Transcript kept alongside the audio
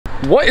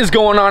What is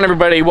going on,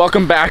 everybody?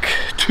 Welcome back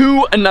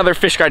to another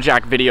Fish Guy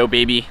Jack video,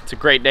 baby. It's a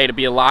great day to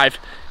be alive,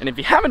 and if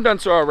you haven't done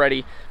so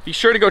already, be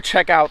sure to go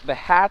check out the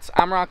hats.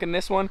 I'm rocking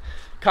this one,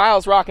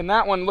 Kyle's rocking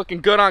that one.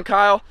 Looking good on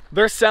Kyle.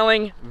 They're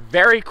selling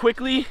very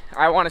quickly.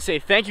 I want to say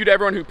thank you to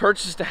everyone who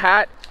purchased a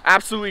hat.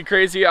 Absolutely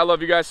crazy. I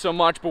love you guys so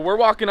much. But we're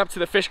walking up to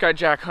the Fish Guy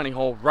Jack hunting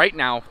hole right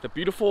now, the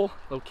beautiful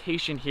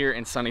location here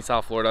in sunny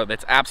South Florida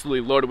that's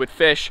absolutely loaded with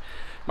fish.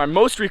 My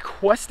most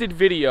requested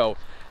video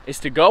is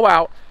to go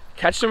out,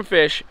 catch some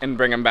fish, and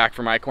bring them back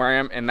for my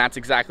aquarium, and that's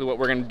exactly what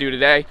we're gonna do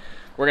today.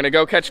 We're gonna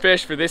go catch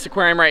fish for this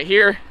aquarium right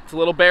here. It's a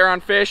little bare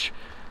on fish,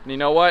 and you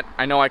know what?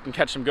 I know I can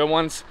catch some good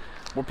ones.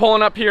 We're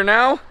pulling up here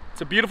now.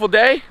 It's a beautiful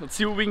day. Let's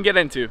see what we can get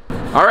into.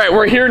 All right,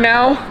 we're here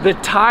now. The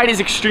tide is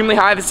extremely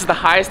high. This is the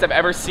highest I've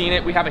ever seen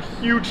it. We have a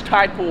huge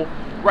tide pool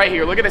right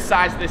here. Look at the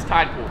size of this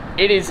tide pool.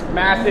 It is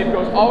massive,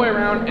 goes all the way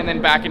around and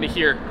then back into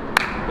here.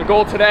 The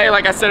goal today,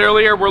 like I said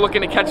earlier, we're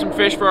looking to catch some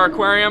fish for our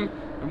aquarium.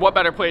 And what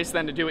better place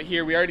than to do it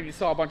here? We already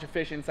saw a bunch of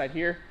fish inside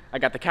here. I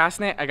got the cast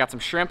net, I got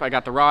some shrimp, I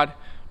got the rod.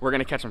 We're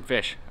gonna catch some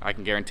fish, I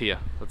can guarantee you.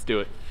 Let's do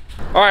it.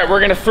 All right, we're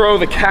gonna throw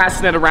the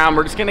cast net around.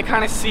 We're just gonna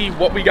kind of see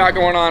what we got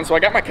going on. So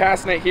I got my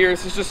cast net here.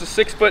 This is just a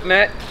 6-foot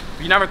net.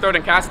 If you never thrown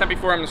a cast net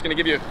before, I'm just gonna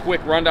give you a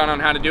quick rundown on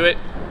how to do it.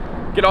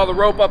 Get all the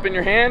rope up in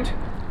your hand,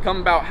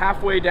 come about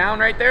halfway down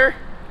right there.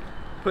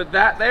 Put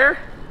that there.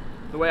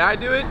 The way I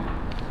do it,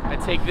 I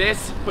take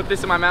this, put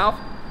this in my mouth,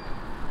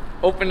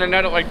 open the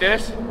net like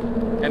this,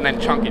 and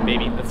then chunk it,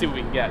 baby. Let's see what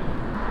we can get.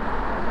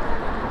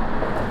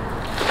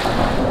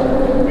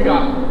 We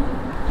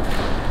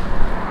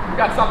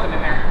got something in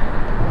there.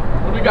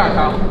 What do we got,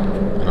 Kyle?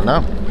 I don't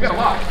know. We got a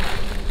lot.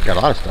 We got a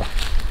lot of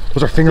stuff.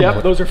 Those are finger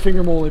mullet. Those are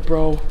finger mullet,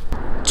 bro.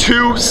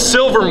 2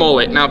 silver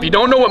mullet. Now, if you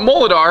don't know what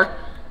mullet are,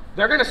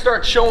 they're gonna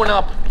start showing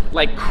up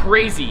like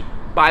crazy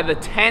by the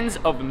tens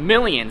of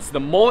millions. The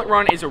mullet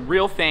run is a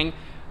real thing.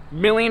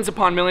 Millions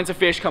upon millions of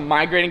fish come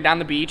migrating down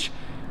the beach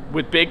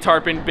with big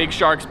tarpon, big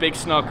sharks, big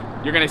snook.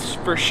 You're gonna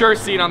for sure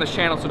see it on this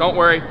channel, so don't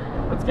worry.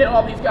 Let's get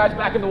all these guys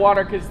back in the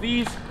water, because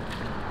these,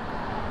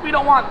 we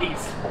don't want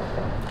these.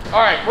 All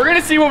right, we're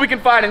gonna see what we can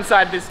find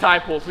inside this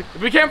tide pool.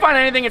 If we can't find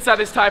anything inside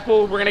this tide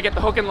pool, we're gonna get the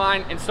hook and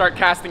line and start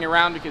casting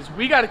around, because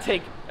we gotta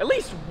take at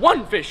least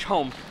one fish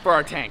home for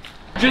our tank.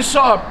 Just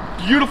saw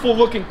a beautiful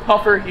looking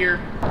puffer here.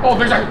 Oh,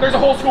 there's a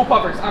whole school of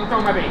puffers. I'm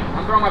throwing my bait,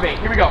 I'm throwing my bait.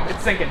 Here we go,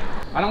 it's sinking.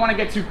 I don't wanna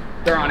get too,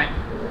 they're on it.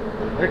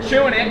 They're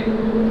chewing it.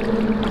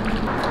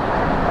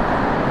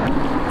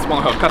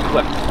 Small hook, cut the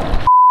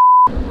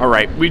clip. All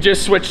right, we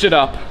just switched it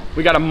up.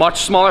 We got a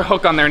much smaller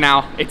hook on there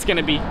now. It's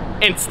gonna be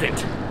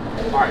instant.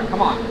 All right,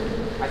 come on.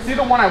 I see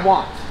the one I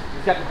want.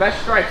 He's got the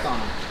best stripes on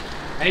him.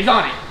 And he's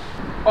on it.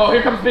 Oh,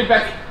 here comes Big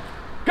Betty.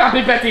 Got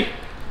Big Betty.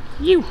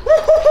 You.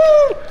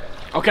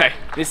 Okay,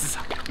 this is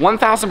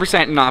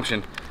 1000% an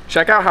option.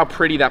 Check out how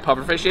pretty that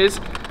pufferfish is.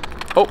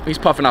 Oh, he's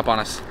puffing up on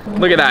us.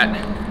 Look at that.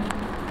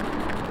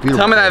 Beautiful.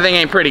 Tell me that thing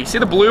ain't pretty. See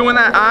the blue in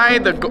that eye,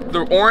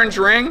 the orange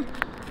ring?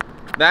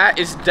 That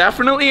is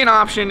definitely an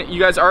option. You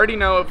guys already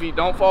know, if you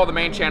don't follow the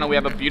main channel, we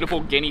have a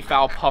beautiful guinea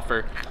fowl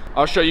puffer.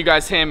 I'll show you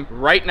guys him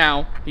right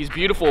now. He's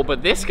beautiful,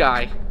 but this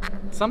guy,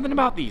 something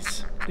about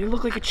these, they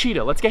look like a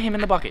cheetah. Let's get him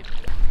in the bucket.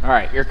 All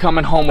right, you're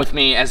coming home with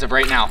me as of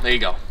right now. There you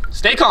go.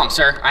 Stay calm,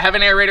 sir. I have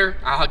an aerator.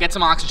 I'll get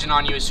some oxygen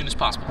on you as soon as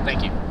possible.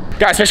 Thank you.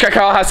 Guys, Fish Guy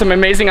Kyle has some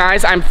amazing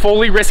eyes. I'm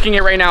fully risking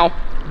it right now.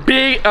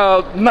 Big,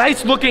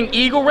 nice looking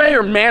eagle ray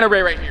or manta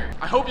ray right here.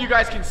 I hope you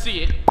guys can see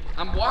it.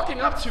 I'm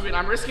walking up to it.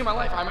 I'm risking my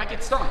life. I might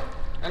get stung.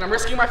 And I'm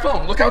risking my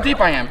phone. Look how deep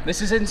I am. This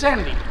is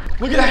insanity.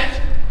 Look at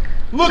that.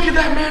 Look at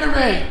that manta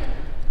ray.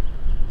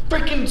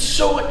 Freaking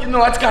so, you know,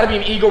 that's gotta be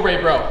an eagle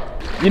ray, bro.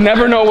 You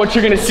never know what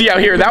you're gonna see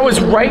out here. That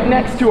was right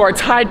next to our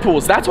tide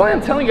pools. That's why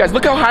I'm telling you guys,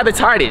 look how high the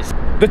tide is.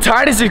 The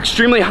tide is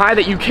extremely high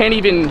that you can't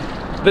even,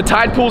 the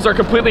tide pools are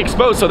completely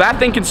exposed, so that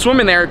thing can swim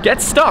in there,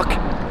 get stuck,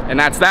 and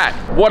that's that.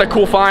 What a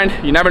cool find.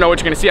 You never know what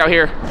you're gonna see out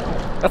here.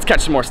 Let's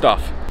catch some more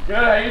stuff. Good,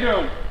 how you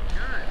doing?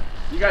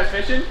 Good. You guys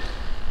fishing?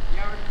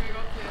 Yeah, we're gonna go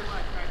up to the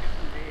left, try to get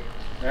some bait.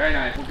 Very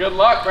nice. Well, good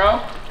luck, bro.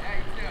 Yeah,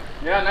 you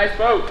too. Yeah, nice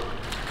boat.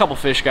 Couple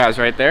fish guys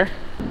right there.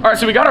 All right,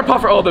 so we got our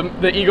puffer. Oh,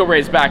 the eagle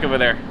ray's back over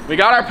there. We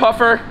got our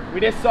puffer. We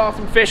just saw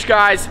some fish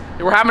guys.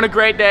 We're having a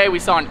great day. We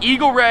saw an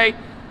eagle ray.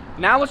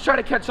 Now let's try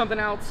to catch something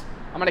else.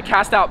 I'm gonna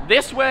cast out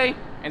this way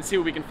and see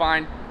what we can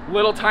find.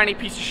 Little tiny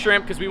piece of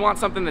shrimp, because we want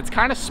something that's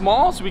kind of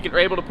small so we are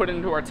able to put it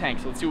into our tank.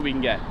 So let's see what we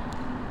can get.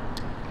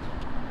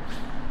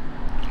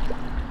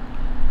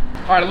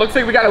 All right, it looks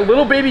like we got a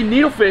little baby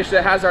needlefish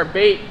that has our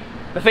bait.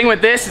 The thing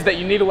with this is that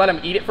you need to let them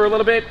eat it for a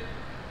little bit,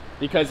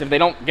 because if they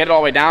don't get it all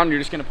the way down, you're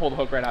just gonna pull the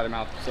hook right out of their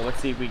mouth. So let's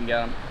see if we can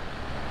get them.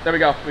 There we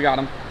go, we got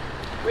him.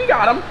 We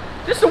got him.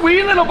 Just a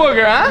wee little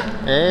booger, huh?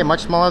 Hey,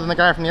 much smaller than the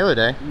guy from the other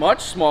day.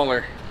 Much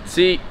smaller.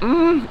 See,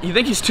 you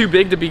think he's too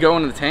big to be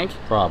going in the tank?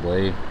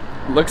 Probably.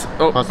 Looks,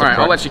 oh, all right,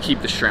 I'll let you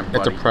keep the shrimp,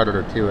 buddy. It's a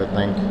predator too, I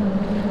think.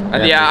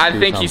 Yeah, I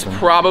think he's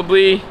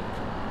probably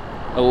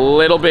a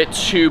little bit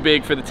too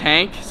big for the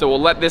tank. So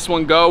we'll let this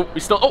one go. We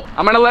still, oh,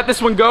 I'm gonna let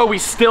this one go. We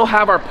still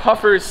have our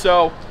puffers,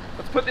 so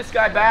let's put this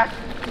guy back.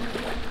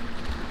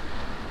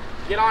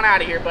 Get on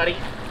out of here, buddy.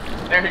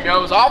 There he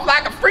goes, off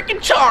like a freaking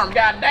charm,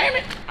 god damn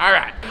it. All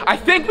right, I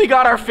think we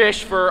got our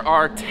fish for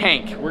our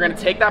tank. We're gonna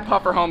take that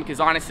puffer home because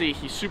honestly,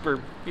 he's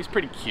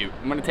pretty cute.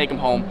 I'm gonna take him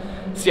home,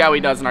 see how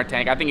he does in our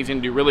tank. I think he's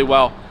gonna do really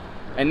well.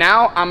 And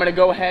now I'm gonna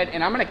go ahead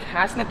and I'm gonna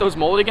cast net those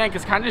mullet again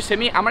because kind of just hit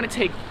me. I'm gonna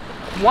take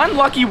one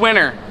lucky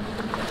winner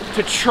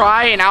to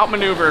try and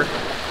outmaneuver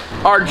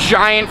our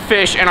giant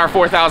fish in our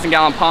 4,000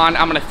 gallon pond.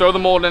 I'm gonna throw the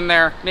mullet in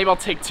there. Maybe I'll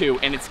take two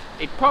and it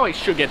probably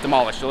should get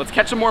demolished. So let's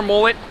catch some more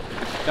mullet,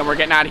 then we're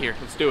getting out of here.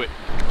 Let's do it.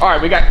 All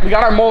right, we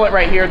got our mullet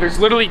right here. There's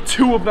literally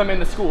 2 of them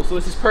in the school, so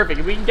this is perfect.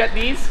 If we can get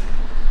these,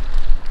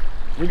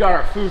 we got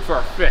our food for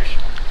our fish.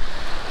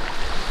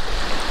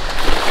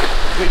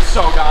 We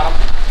so got them.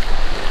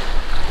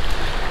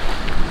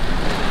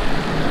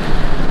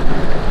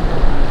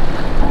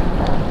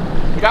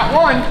 We got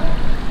one.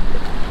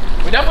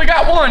 We definitely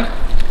got one.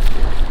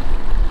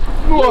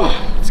 Whoa,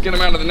 let's get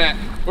him out of the net.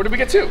 Or did we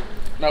get 2?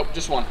 Nope,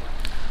 just 1.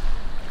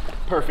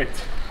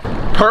 Perfect.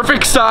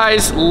 Perfect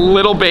size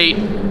little bait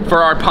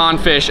for our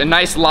pond fish. A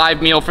nice live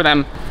meal for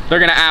them. They're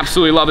gonna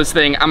absolutely love this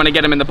thing. I'm gonna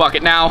get them in the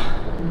bucket now.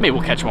 Maybe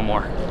we'll catch one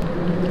more.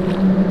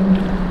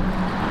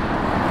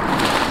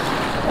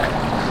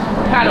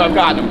 Had to have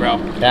gotten them, bro.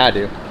 Yeah, I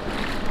do.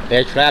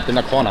 They're trapped in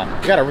the corner.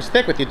 You got a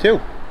stick with you too.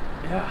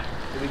 Yeah.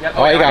 Did we get,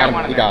 oh, you got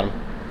him. You got him.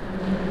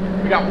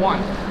 We got 1.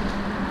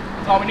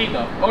 That's all we need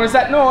though. Oh, is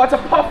that? No, that's a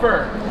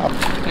puffer. Oh.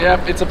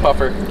 Yep, it's a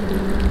puffer.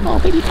 Oh,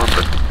 baby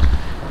puffer.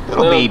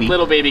 Little baby.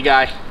 Little baby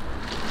guy.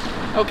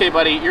 Okay,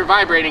 buddy, you're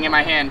vibrating in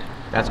my hand.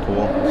 That's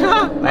cool.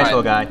 Nice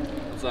little guy.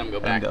 Let's let him go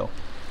back. Let him go.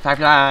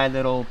 Firefly,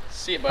 little.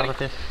 See you, buddy.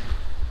 Fish.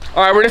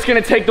 All right, we're just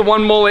gonna take the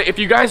 1 mullet. If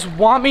you guys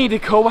want me to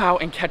go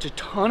out and catch a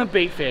ton of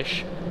bait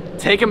fish,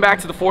 take them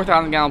back to the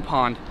 4,000 gallon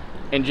pond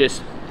and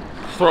just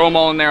throw them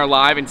all in there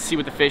alive and see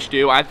what the fish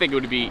do. I think it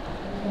would be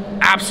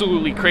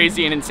absolutely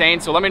crazy and insane.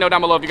 So let me know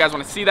down below if you guys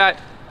want to see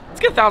that. Let's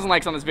get 1,000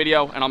 likes on this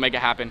video and I'll make it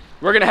happen.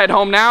 We're gonna head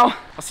home now.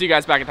 I'll see you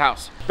guys back at the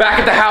house. Back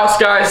at the house,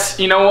 guys.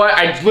 You know what?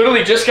 I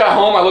literally just got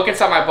home. I look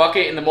inside my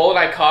bucket and the mullet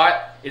I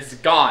caught is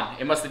gone.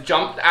 It must have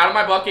jumped out of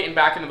my bucket and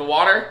back into the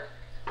water.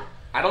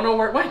 I don't know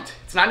where it went.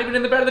 It's not even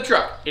in the bed of the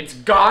truck. It's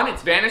gone,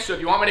 it's vanished. So if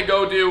you want me to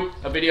go do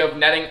a video of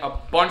netting a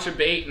bunch of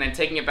bait and then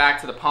taking it back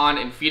to the pond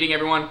and feeding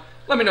everyone,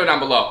 let me know down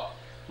below.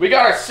 We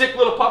got our sick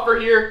little puffer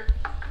here.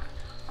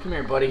 Come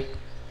here, buddy.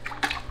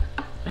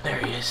 There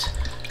he is.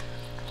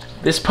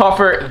 This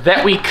puffer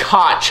that we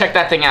caught, check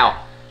that thing out.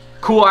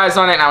 Cool eyes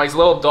on it. Now he's a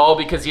little dull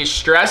because he's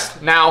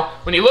stressed. Now,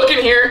 when you look in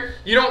here,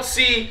 you don't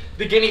see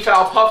the guinea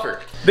fowl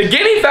puffer. The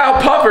guinea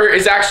fowl puffer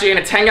is actually in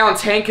a 10-gallon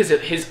tank because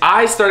his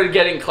eyes started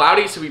getting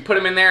cloudy, so we put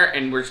him in there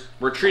and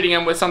we're treating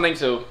him with something,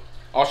 so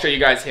I'll show you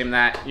guys him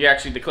that.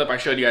 The clip I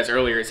showed you guys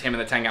earlier is him in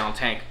the 10-gallon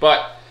tank.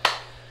 But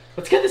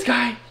let's get this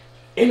guy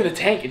into the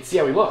tank and see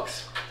how he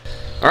looks.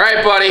 All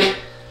right, buddy.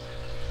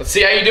 Let's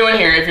see how you're doing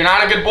here. If you're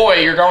not a good boy,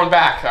 you're going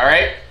back, all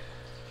right?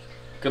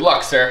 Good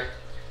luck, sir.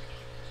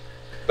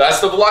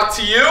 Best of luck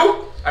to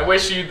you. I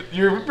wish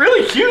you're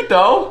really cute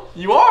though.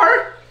 You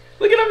are.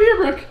 Look at him here,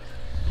 Brooke.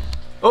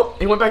 Oh,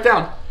 he went back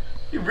down.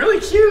 You're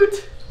really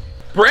cute.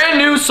 Brand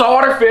new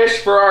saltwater fish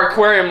for our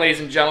aquarium, ladies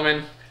and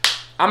gentlemen.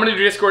 I'm gonna do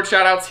Discord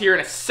shout outs here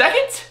in a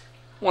second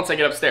once I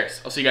get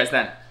upstairs. I'll see you guys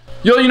then.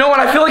 Yo, you know what?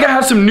 I feel like I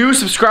have some new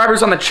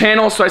subscribers on the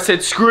channel, so I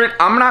said, screw it.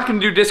 I'm not gonna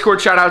do Discord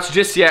shout outs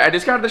just yet. I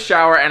just got out of the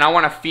shower and I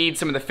wanna feed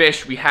some of the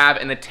fish we have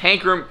in the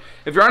tank room.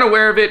 If you're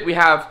unaware of it, we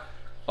have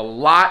a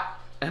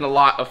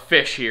lot of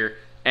fish here,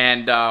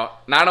 and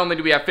not only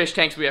do we have fish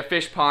tanks, we have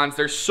fish ponds.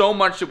 There's so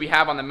much that we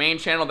have on the main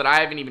channel that I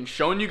haven't even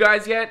shown you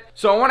guys yet.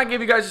 So I want to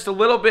give you guys just a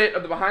little bit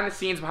of the behind the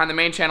scenes behind the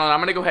main channel, and I'm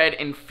going to go ahead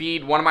and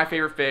feed one of my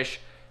favorite fish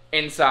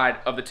inside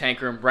of the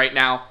tank room right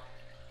now.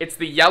 It's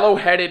the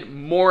yellow-headed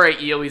moray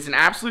eel. He's an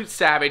absolute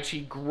savage. He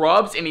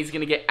grubs and he's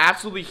going to get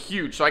absolutely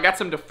huge. So I got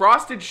some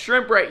defrosted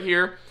shrimp right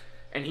here,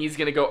 and he's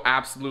going to go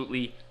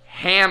absolutely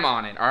ham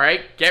on it. All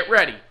right, get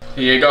ready.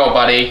 Here you go,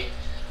 buddy.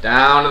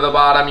 Down to the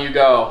bottom you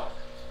go.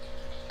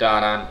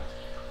 Dun-dun.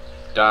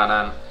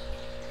 Dun-dun.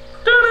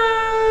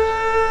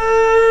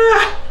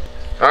 Dun-dun.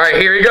 All right,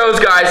 here he goes,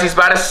 guys. He's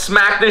about to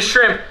smack this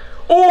shrimp.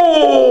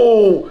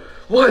 Oh,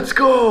 let's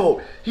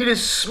go. He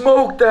just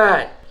smoked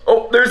that.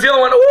 Oh, there's the other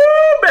one.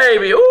 Ooh,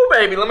 baby. Ooh,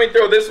 baby. Let me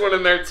throw this one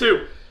in there,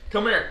 too.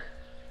 Come here.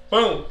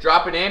 Boom.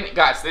 Drop it in.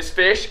 Guys, this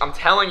fish, I'm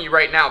telling you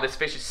right now, this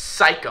fish is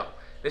psycho.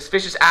 This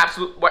fish is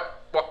absolute.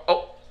 What?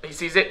 Oh, he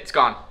sees it. It's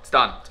gone. It's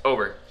done. It's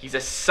over. He's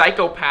a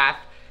psychopath.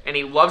 And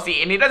he loves to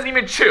eat, and he doesn't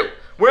even chew.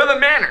 Where are the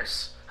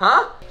manners,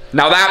 huh?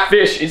 Now that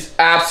fish is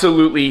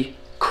absolutely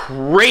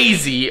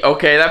crazy,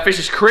 okay? That fish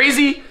is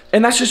crazy,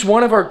 and that's just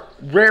one of our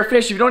rare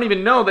fish. If you don't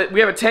even know that we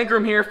have a tank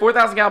room here,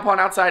 4,000 gallon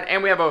pond outside,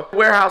 and we have a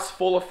warehouse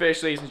full of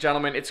fish, ladies and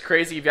gentlemen. It's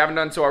crazy. If you haven't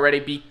done so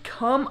already,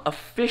 become a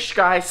fish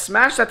guy.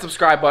 Smash that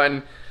subscribe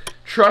button.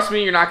 Trust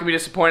me, you're not gonna be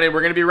disappointed.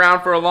 We're gonna be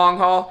around for a long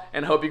haul,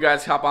 and hope you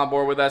guys hop on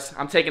board with us.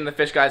 I'm taking the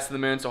fish guys to the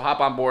moon, so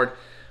hop on board.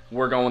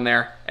 We're going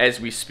there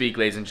as we speak,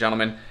 ladies and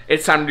gentlemen.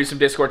 It's time to do some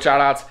Discord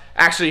shoutouts.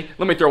 Actually,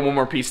 let me throw one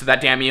more piece of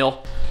that damn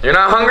eel. You're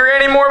not hungry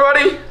anymore,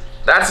 buddy?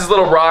 That's his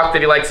little rock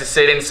that he likes to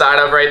sit inside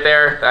of right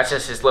there. That's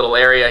just his little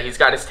area. He's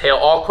got his tail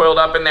all coiled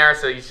up in there,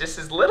 so he's just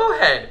his little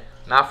head.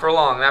 Not for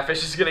long. That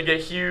fish is gonna get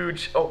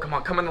huge. Oh, come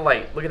on, come in the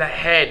light. Look at that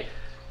head.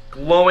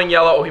 Glowing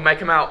yellow. Oh, he might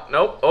come out.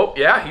 Nope. Oh,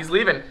 yeah, he's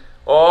leaving.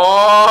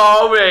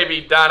 Oh,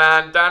 baby.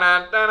 Da-da,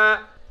 da-da,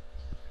 da-da.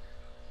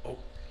 Oh,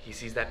 he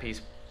sees that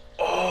piece.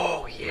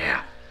 Oh,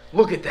 yeah.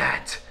 Look at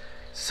that.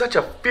 Such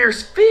a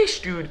fierce fish,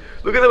 dude.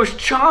 Look at those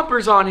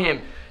chompers on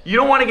him. You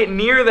don't want to get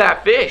near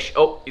that fish.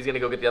 Oh, he's gonna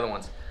go get the other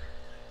ones.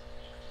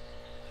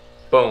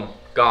 Boom,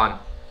 gone,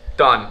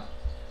 done.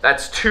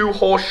 That's 2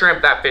 whole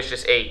shrimp that fish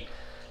just ate.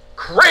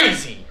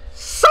 Crazy,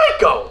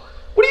 psycho.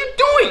 What are you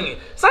doing?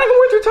 It's not even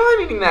worth your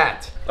time eating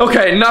that.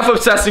 Okay, enough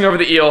obsessing over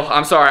the eel.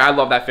 I'm sorry, I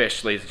love that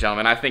fish, ladies and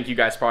gentlemen. I think you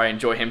guys probably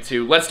enjoy him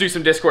too. Let's do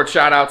some Discord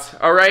shout outs.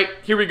 All right,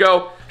 here we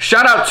go.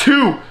 Shout out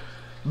to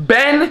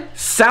Ben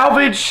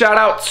Salvage. Shout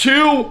out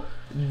to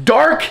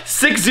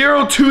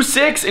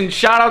Dark6026. And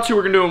shout out to,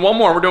 we're doing one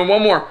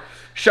more.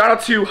 Shout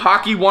out to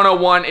Hockey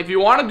 101. If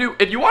you want to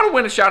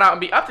win a shout out and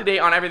be up to date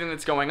on everything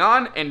that's going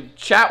on and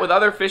chat with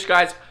other fish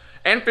guys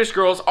and fish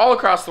girls all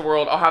across the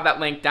world, I'll have that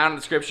link down in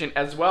the description,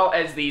 as well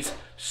as these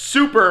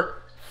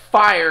super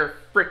fire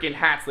freaking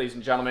hats, ladies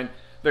and gentlemen.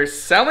 They're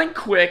selling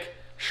quick.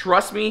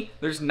 Trust me,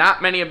 there's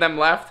not many of them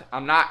left.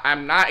 I'm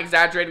not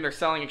exaggerating. They're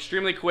selling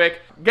extremely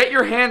quick. Get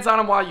your hands on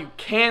them while you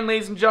can,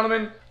 ladies and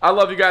gentlemen. I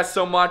love you guys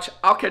so much.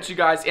 I'll catch you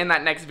guys in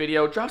that next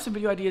video. Drop some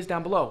video ideas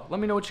down below. Let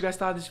me know what you guys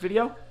thought of this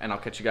video, and I'll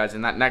catch you guys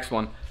in that next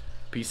one.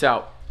 Peace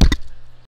out.